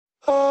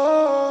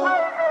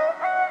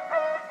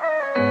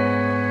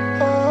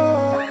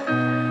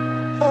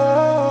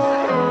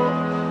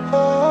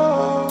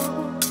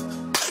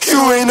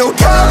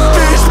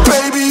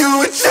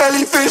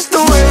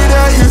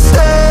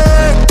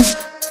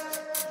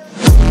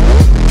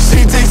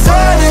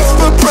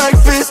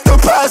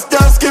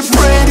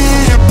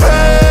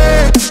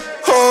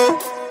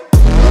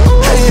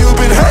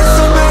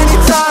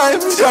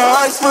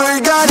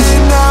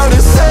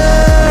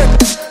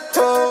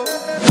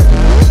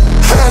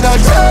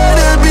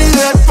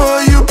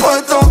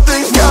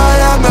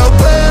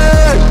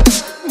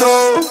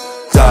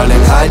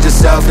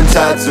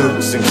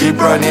close and keep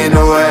running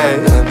away.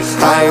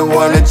 I ain't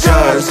wanna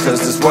judge,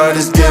 cause this world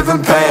is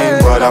giving pain,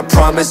 but I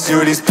promise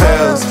you these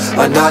pills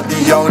are not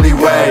the only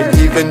way.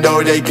 Even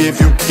though they give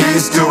you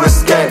keys to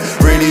escape,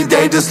 really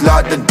they just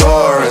lock the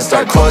door and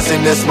start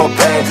causing this more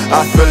pain.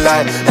 I feel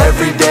like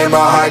every day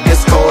my heart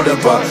gets colder,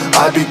 but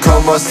I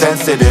become more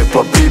sensitive.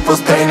 But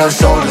people's pain on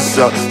shoulders,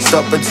 so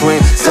stuck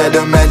between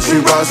sedimentary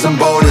rocks and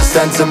boulders.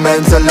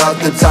 Sentimental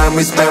of the time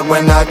we spent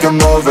when I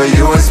come over.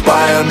 You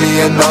inspire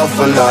me an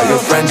awful lot. Your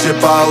friendship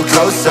I hold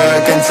closer,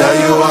 can tell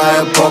you why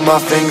I put my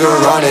finger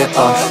on it.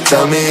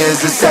 Tell me,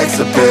 is it sex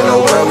appeal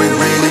or were we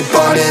really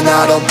bonding?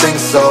 I don't think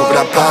so, but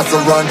I pass the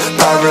run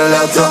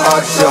parallel to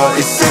our shore,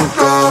 it's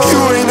single.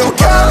 You ain't no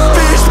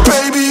catfish,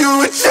 baby, you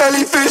a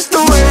jellyfish.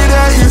 The way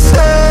that you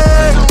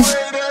stay,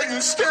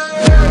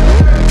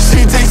 she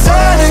takes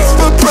Alex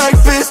for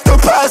breakfast. The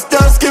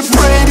pastas get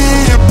Brady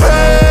and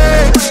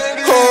pay.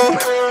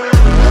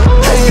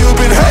 And you've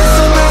been hurt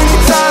so many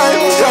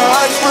times, your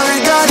heart's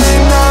forgotten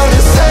how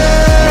to say.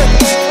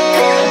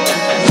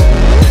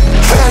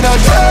 And I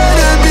try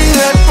to be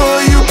there for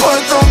you, but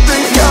don't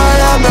think I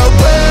am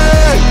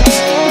helping.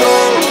 No,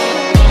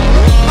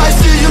 I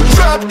see you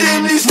trapped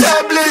in these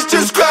tablets,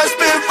 just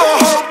grasping for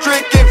hope,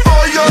 drinking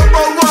for your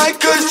own wine,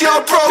 cause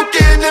you're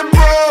broken and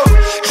broke.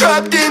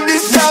 Trapped in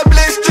these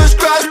tablets, just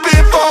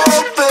grasping for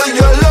hope. Fill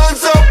your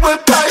lungs up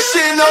with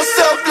passion or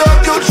self-love,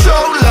 you'll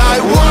choke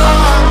like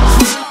wow.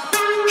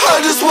 I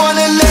just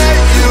wanna let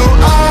you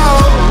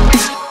out,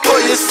 but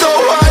you're so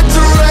hard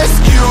to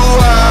rescue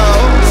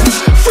out.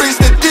 Freeze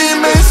the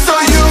demons so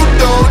you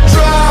don't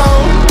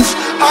drown.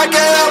 I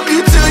can help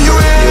you till you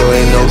ain't. You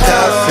ain't no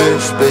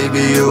catfish,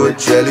 baby, you a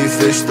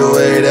jellyfish. The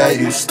way that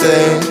you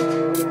sting,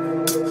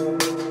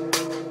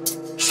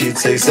 she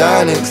takes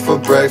Xanax for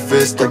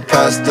breakfast. The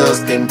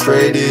pasta's getting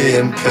pretty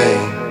in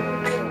pink.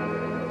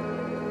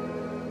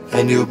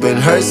 And you've been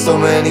hurt so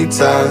many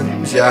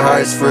times, your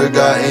heart's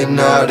forgotten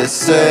how to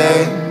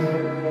sing.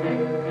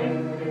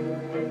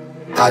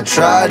 I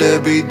try to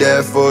be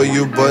there for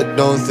you, but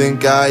don't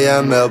think I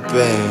am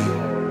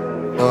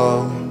helping.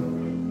 No.